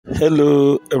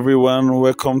Hello everyone,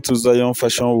 welcome to Zion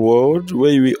Fashion World,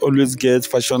 where we always get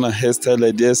fashion and hairstyle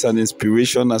ideas and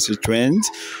inspiration as a trend.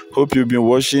 Hope you've been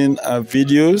watching our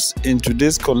videos. In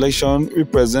today's collection, we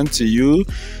present to you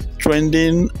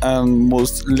trending and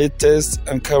most latest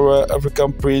Ankara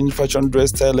African Print fashion dress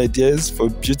style ideas for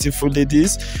beautiful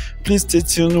ladies. Please stay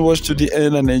tuned, watch to the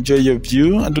end and enjoy your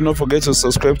view. And do not forget to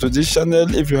subscribe to this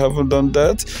channel if you haven't done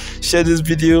that. Share this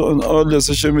video on all your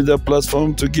social media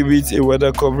platforms to give it a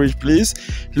wider coverage, please.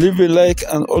 Leave a like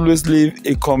and always leave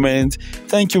a comment.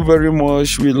 Thank you very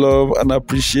much. We love and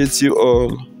appreciate you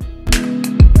all.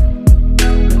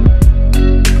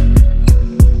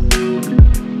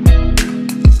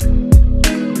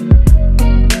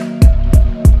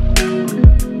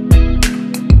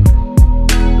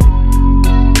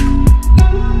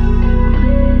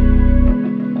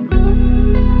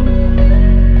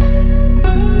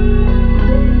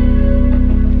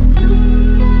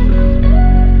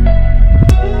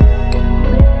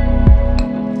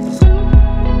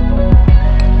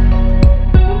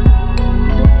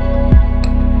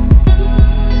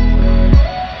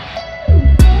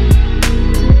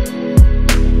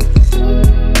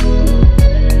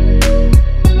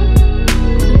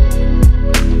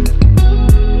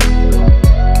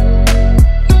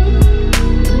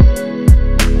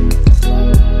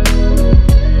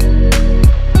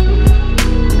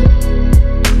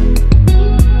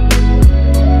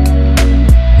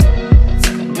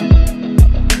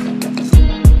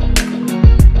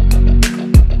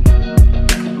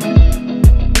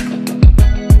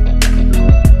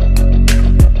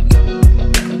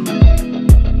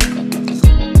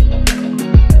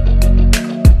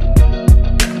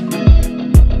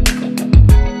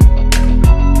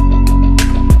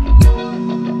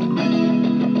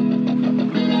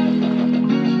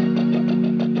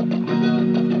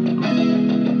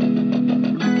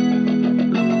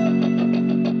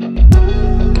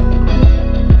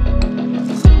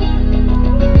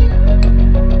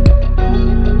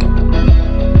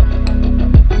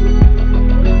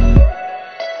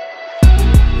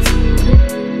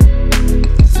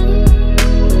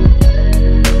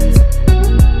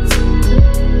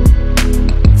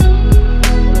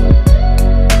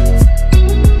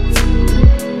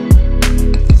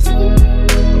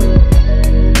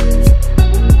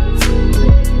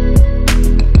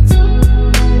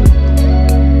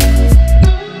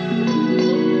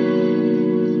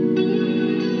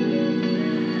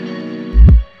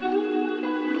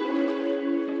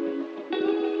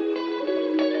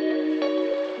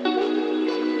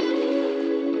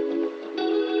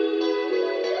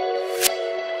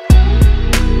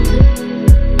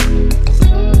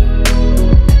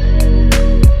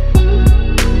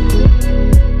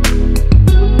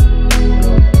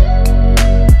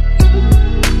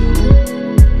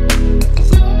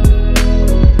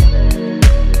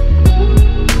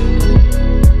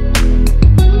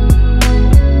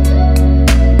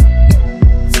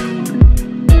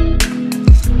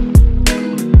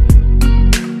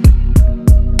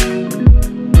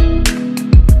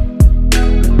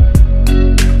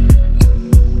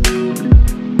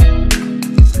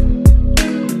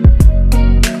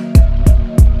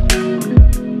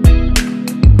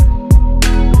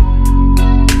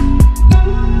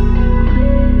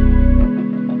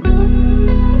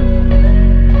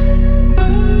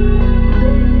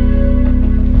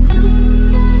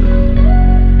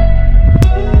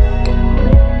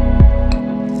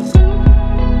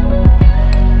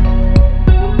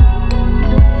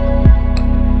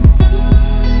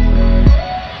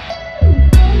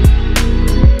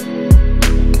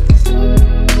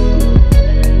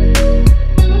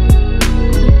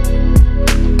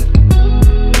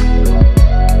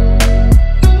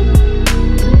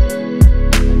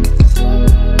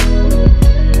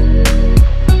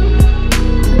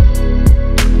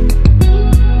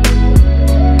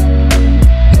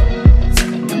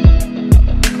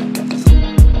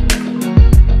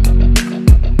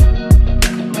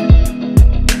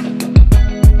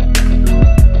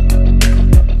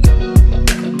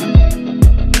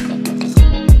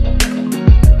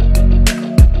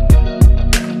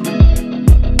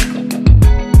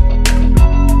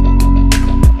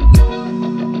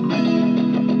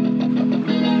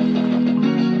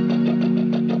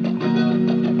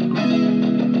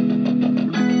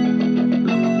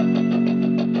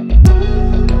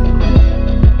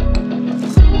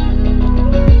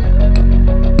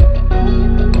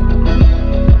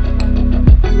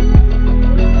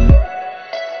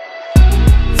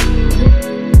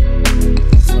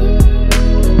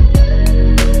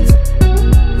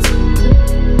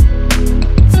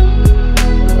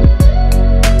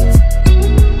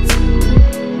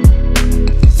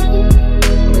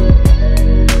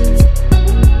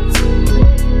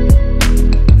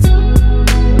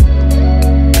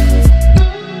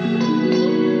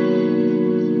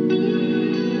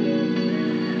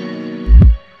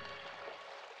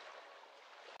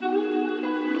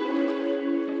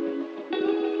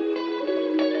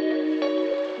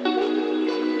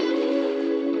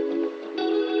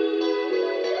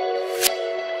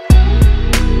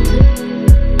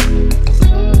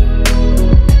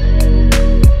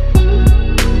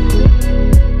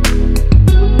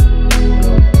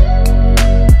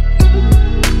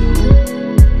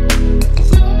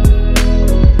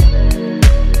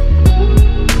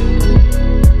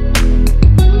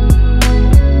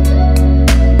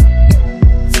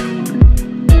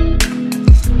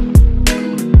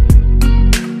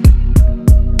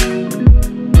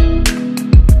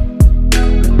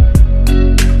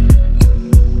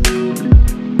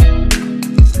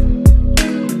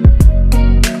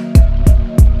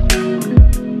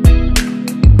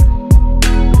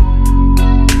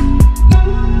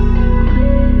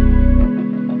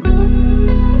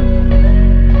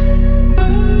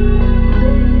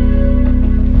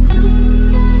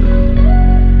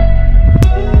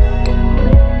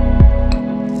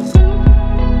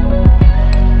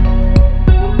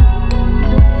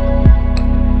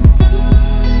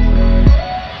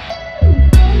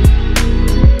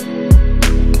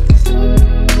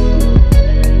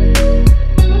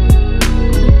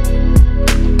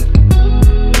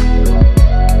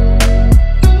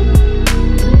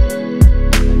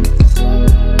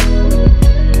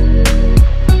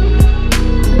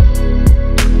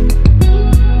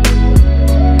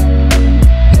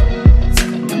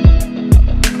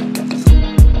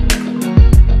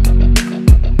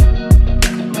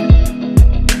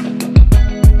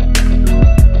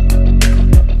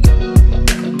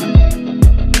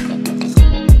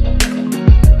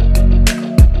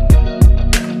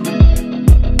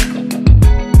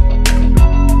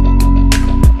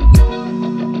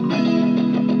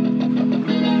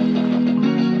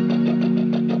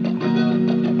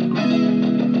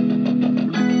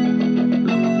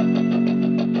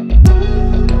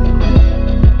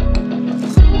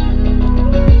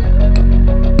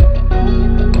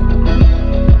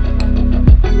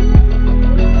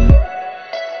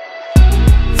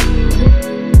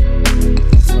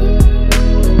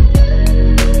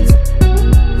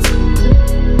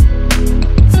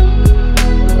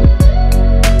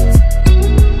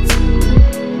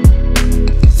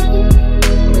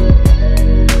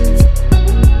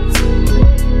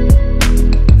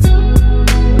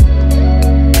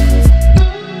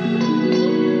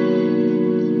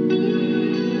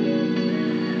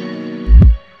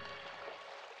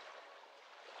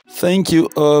 Thank you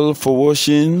all for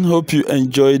watching. Hope you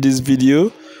enjoyed this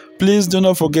video. Please do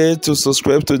not forget to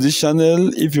subscribe to this channel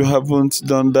if you haven't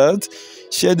done that.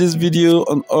 Share this video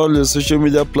on all your social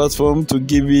media platforms to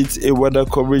give it a wider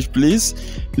coverage, please.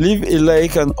 Leave a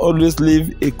like and always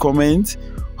leave a comment.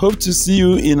 Hope to see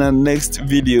you in our next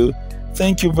video.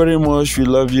 Thank you very much. We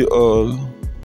love you all.